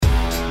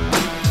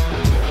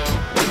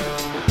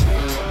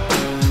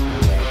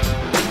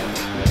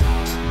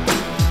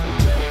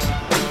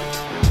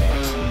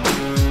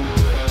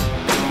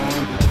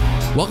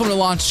to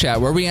Launch Chat,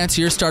 where we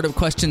answer your startup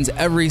questions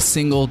every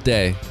single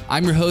day.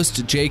 I'm your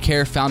host, Jay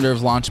Kerr, founder of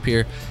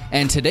LaunchPeer,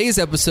 and today's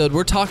episode,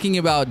 we're talking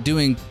about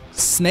doing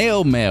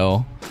snail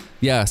mail.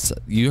 Yes,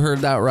 you heard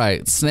that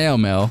right, snail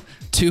mail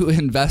to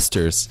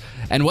investors,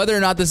 and whether or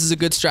not this is a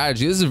good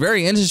strategy. This is a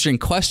very interesting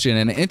question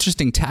and an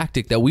interesting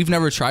tactic that we've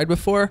never tried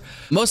before,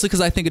 mostly because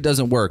I think it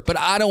doesn't work. But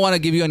I don't want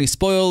to give you any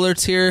spoiler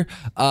alerts here.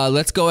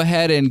 Let's go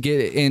ahead and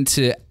get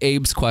into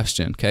Abe's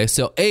question. Okay,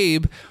 so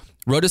Abe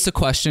wrote us a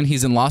question.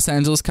 He's in Los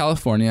Angeles,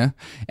 California,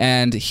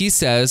 and he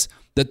says,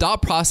 the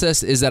thought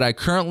process is that I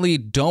currently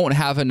don't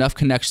have enough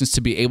connections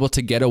to be able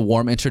to get a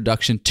warm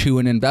introduction to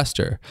an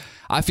investor.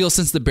 I feel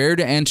since the barrier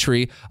to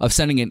entry of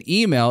sending an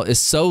email is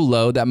so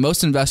low that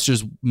most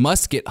investors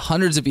must get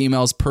hundreds of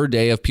emails per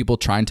day of people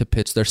trying to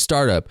pitch their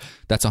startup.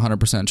 That's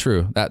 100%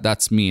 true.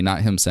 That's me,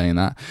 not him saying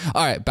that.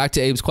 All right, back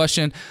to Abe's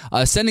question.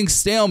 Sending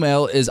snail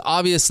mail is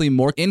obviously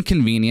more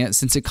inconvenient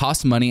since it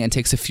costs money and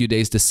takes a few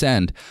days to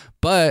send.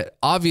 But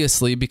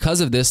obviously,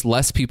 because of this,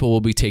 less people will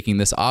be taking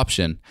this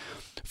option.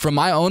 From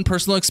my own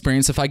personal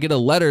experience, if I get a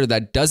letter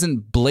that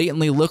doesn't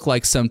blatantly look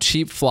like some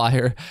cheap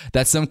flyer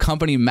that some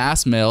company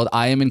mass mailed,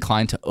 I am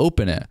inclined to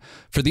open it.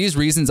 For these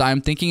reasons, I am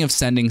thinking of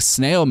sending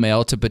snail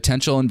mail to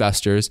potential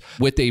investors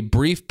with a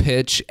brief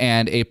pitch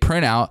and a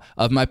printout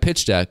of my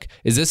pitch deck.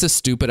 Is this a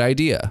stupid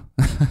idea?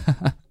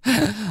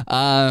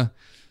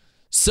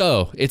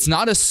 So it's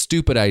not a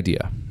stupid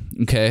idea,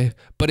 okay?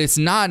 But it's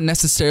not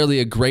necessarily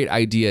a great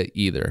idea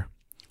either.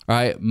 All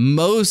right,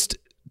 most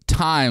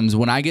times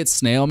when I get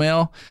snail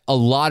mail, a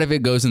lot of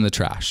it goes in the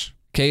trash.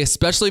 Okay,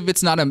 especially if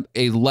it's not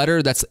a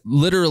letter that's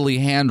literally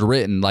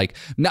handwritten, like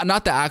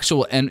not the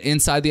actual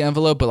inside the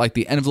envelope, but like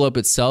the envelope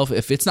itself.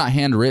 If it's not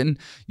handwritten,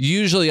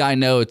 usually I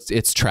know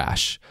it's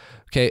trash.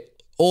 Okay.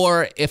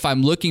 Or if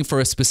I'm looking for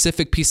a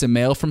specific piece of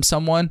mail from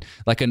someone,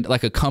 like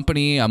a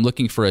company, I'm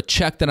looking for a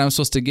check that I'm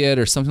supposed to get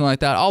or something like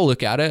that, I'll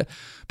look at it.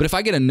 But if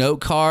I get a note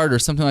card or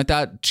something like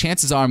that,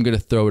 chances are I'm going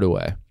to throw it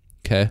away.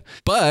 Okay.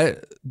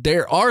 But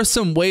there are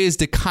some ways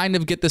to kind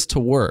of get this to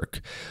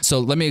work. So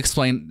let me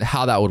explain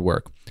how that would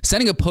work.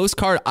 Sending a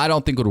postcard, I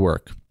don't think would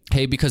work.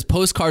 Okay. Because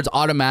postcards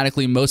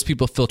automatically, most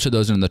people filter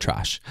those in the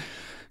trash.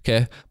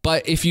 Okay.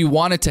 But if you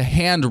wanted to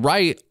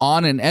handwrite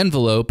on an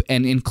envelope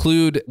and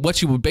include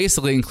what you would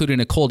basically include in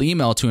a cold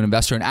email to an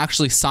investor and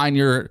actually sign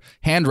your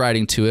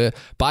handwriting to it,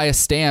 buy a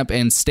stamp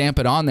and stamp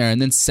it on there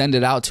and then send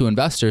it out to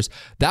investors,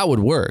 that would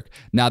work.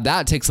 Now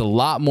that takes a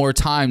lot more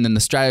time than the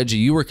strategy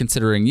you were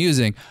considering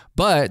using,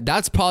 but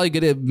that's probably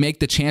going to make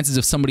the chances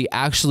of somebody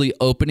actually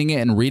opening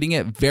it and reading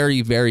it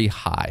very, very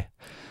high.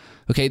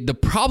 Okay. The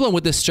problem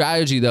with this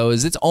strategy though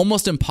is it's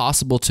almost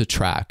impossible to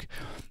track.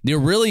 You're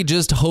really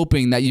just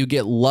hoping that you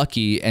get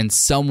lucky and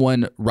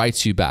someone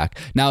writes you back.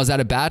 Now, is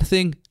that a bad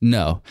thing?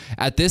 No.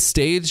 At this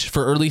stage,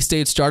 for early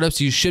stage startups,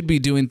 you should be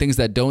doing things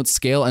that don't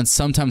scale and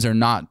sometimes are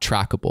not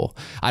trackable.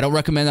 I don't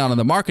recommend that on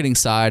the marketing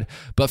side,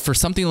 but for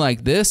something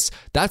like this,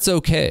 that's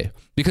okay.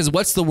 Because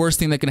what's the worst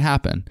thing that can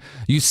happen?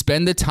 You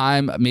spend the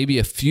time, maybe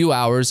a few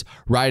hours,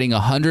 writing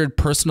 100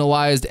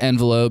 personalized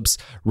envelopes,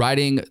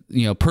 writing,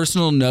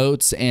 personal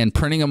notes and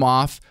printing them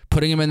off,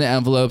 putting them in the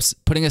envelopes,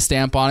 putting a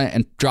stamp on it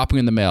and dropping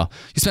in the mail.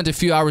 You spent a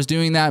few hours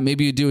doing that.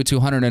 Maybe you do it to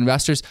 100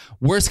 investors.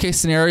 Worst case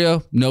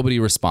scenario, nobody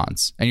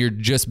responds and you're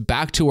just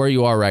back to where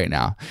you are right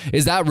now.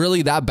 Is that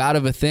really that bad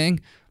of a thing?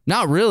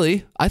 Not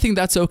really. I think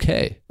that's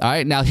okay. All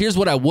right. Now here's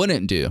what I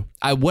wouldn't do.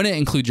 I wouldn't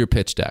include your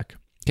pitch deck.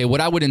 Okay,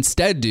 what I would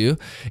instead do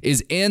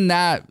is in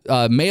that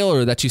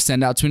mailer that you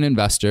send out to an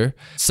investor,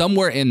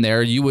 somewhere in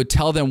there, you would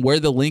tell them where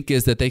the link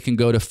is that they can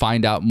go to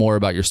find out more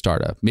about your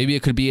startup. Maybe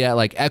it could be at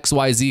like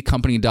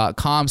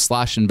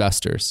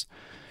xyzcompany.com/investors.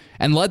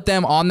 And let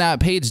them on that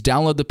page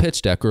download the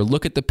pitch deck or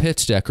look at the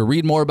pitch deck or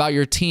read more about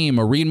your team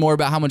or read more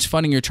about how much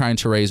funding you're trying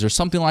to raise or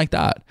something like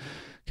that.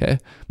 Okay.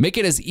 Make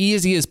it as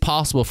easy as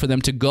possible for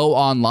them to go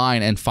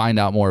online and find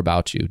out more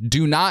about you.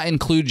 Do not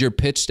include your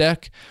pitch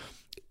deck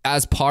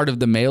as part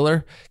of the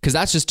mailer because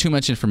that's just too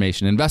much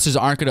information. Investors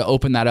aren't going to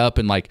open that up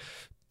and like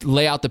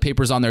lay out the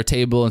papers on their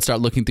table and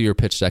start looking through your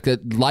pitch deck.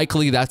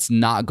 Likely that's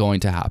not going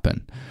to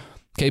happen.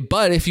 Okay,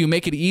 but if you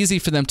make it easy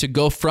for them to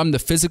go from the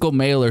physical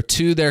mailer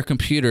to their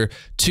computer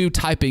to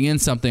typing in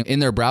something in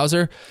their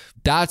browser,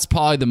 that's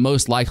probably the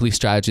most likely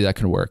strategy that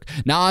can work.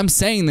 Now, I'm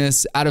saying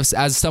this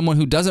as someone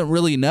who doesn't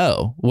really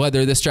know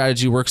whether this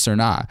strategy works or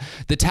not.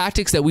 The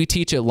tactics that we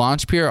teach at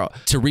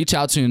LaunchPeer to reach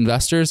out to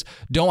investors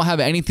don't have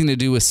anything to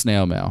do with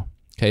snail mail.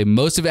 Okay,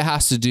 most of it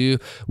has to do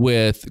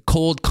with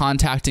cold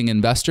contacting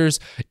investors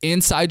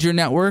inside your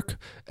network,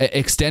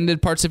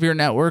 extended parts of your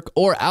network,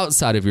 or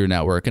outside of your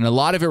network. And a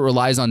lot of it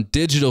relies on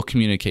digital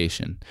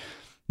communication.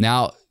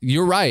 Now,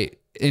 you're right.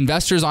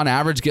 Investors on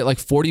average get like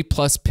 40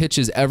 plus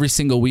pitches every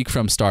single week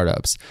from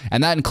startups.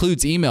 And that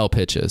includes email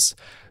pitches.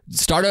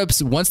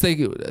 Startups, once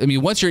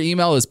your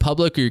email is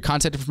public or your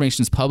contact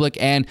information is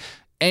public and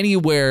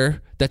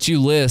anywhere that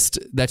you list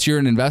that you're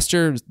an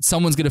investor,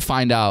 someone's going to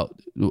find out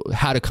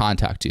how to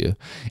contact you.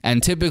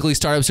 And typically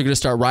startups are going to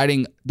start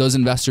writing those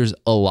investors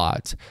a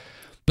lot.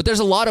 But there's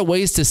a lot of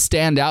ways to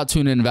stand out to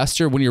an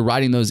investor when you're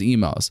writing those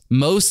emails.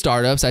 Most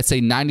startups, I'd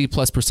say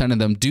 90+% of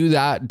them, do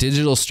that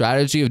digital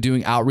strategy of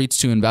doing outreach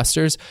to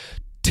investors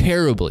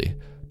terribly.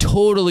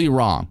 Totally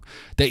wrong.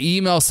 The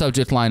email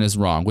subject line is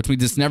wrong, which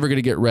means it's never going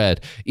to get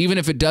read. Even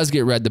if it does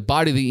get read, the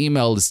body of the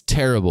email is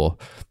terrible.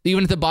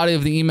 Even if the body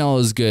of the email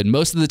is good,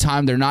 most of the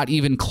time they're not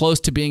even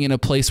close to being in a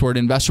place where an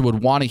investor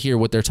would want to hear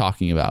what they're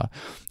talking about,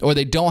 or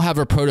they don't have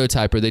a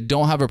prototype, or they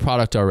don't have a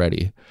product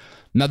already.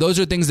 Now, those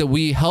are things that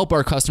we help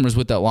our customers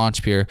with at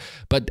LaunchPeer,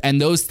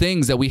 and those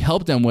things that we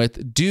help them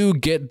with do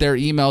get their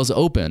emails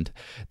opened.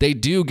 They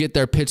do get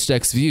their pitch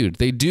decks viewed.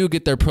 They do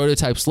get their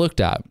prototypes looked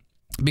at.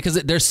 Because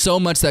there's so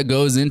much that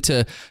goes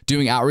into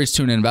doing outreach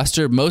to an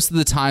investor. Most of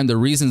the time, the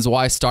reasons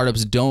why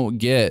startups don't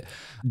get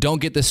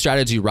this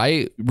strategy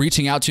right,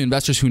 reaching out to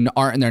investors who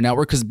aren't in their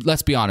network, because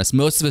let's be honest,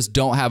 most of us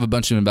don't have a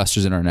bunch of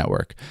investors in our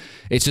network.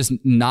 It's just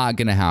not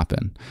going to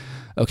happen.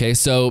 Okay,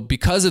 so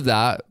because of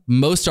that,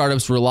 most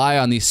startups rely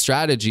on these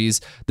strategies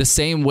the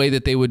same way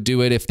that they would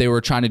do it if they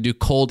were trying to do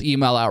cold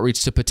email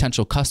outreach to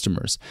potential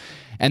customers.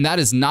 And that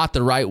is not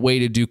the right way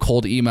to do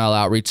cold email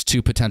outreach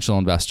to potential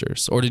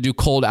investors, or to do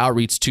cold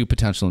outreach to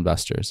potential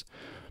investors.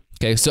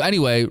 Okay, so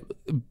anyway,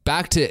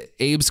 back to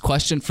Abe's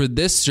question. For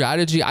this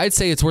strategy, I'd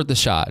say it's worth a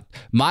shot.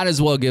 Might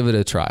as well give it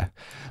a try.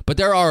 But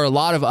there are a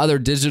lot of other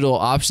digital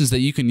options that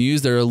you can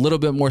use that are a little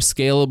bit more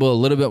scalable, a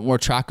little bit more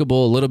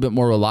trackable, a little bit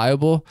more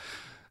reliable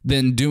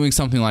than doing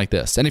something like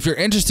this. And if you're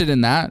interested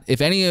in that, if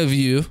any of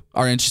you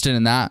are interested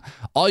in that,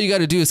 all you got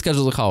to do is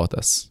schedule a call with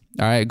us.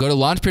 All right, go to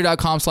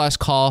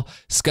launchpeer.com/call,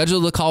 schedule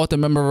the call with a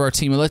member of our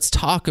team, and let's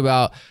talk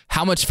about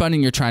how much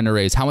funding you're trying to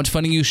raise, how much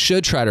funding you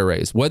should try to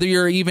raise, whether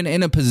you're even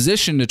in a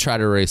position to try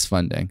to raise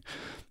funding.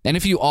 And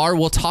if you are,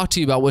 we'll talk to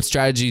you about what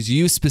strategies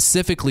you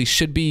specifically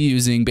should be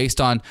using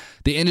based on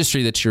the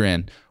industry that you're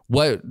in,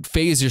 what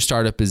phase your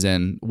startup is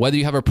in, whether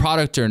you have a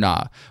product or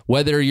not,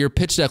 whether your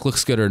pitch deck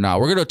looks good or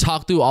not. We're going to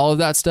talk through all of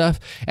that stuff,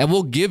 and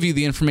we'll give you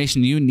the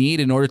information you need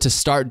in order to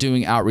start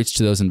doing outreach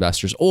to those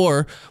investors.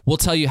 Or we'll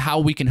tell you how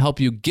we can help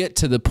you get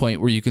to the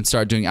point where you can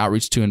start doing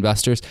outreach to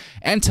investors,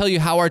 and tell you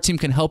how our team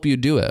can help you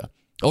do it.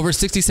 Over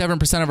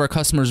 67% of our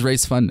customers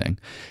raise funding,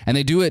 and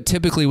they do it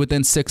typically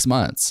within 6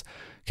 months.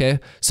 Okay,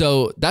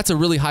 so that's a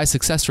really high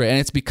success rate, and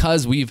it's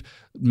because we've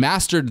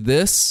mastered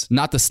this,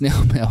 not the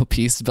snail mail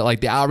piece, but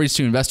like the outreach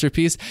to investor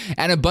piece,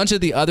 and a bunch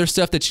of the other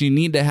stuff that you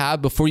need to have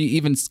before you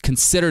even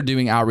consider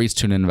doing outreach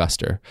to an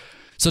investor.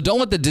 So don't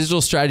let the digital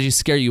strategies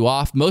scare you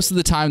off. Most of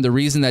the time, the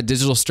reason that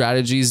digital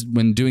strategies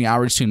when doing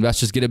outreach to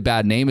investors get a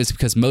bad name is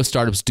because most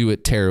startups do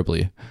it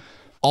terribly.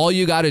 All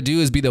you got to do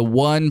is be the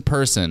one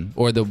person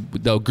or the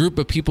group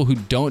of people who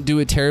don't do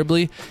it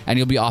terribly, and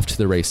you'll be off to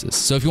the races.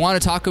 So if you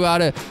want to talk about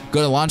it,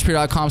 go to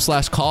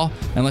launchpeer.com/call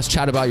and let's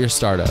chat about your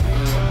startup.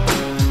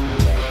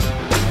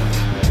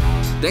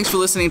 Thanks for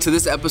listening to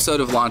this episode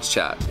of Launch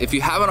Chat. If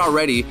you haven't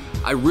already,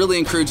 I really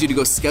encourage you to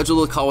go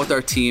schedule a call with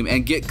our team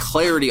and get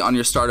clarity on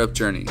your startup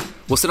journey.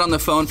 We'll sit on the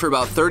phone for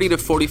about 30 to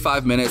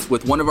 45 minutes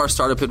with one of our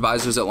startup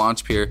advisors at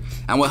LaunchPeer,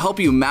 and we'll help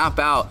you map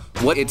out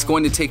what it's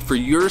going to take for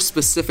your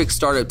specific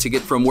startup to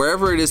get from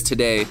wherever it is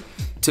today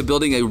to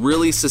building a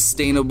really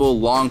sustainable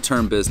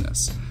long-term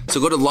business. So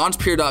go to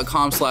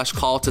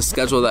launchpeer.com/call to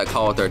schedule that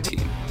call with our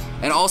team.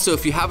 And also,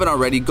 if you haven't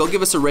already, go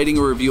give us a rating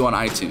or review on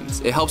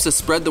iTunes. It helps us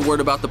spread the word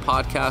about the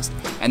podcast,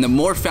 and the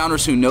more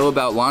founders who know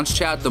about Launch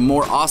Chat, the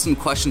more awesome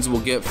questions we'll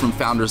get from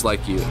founders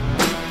like you.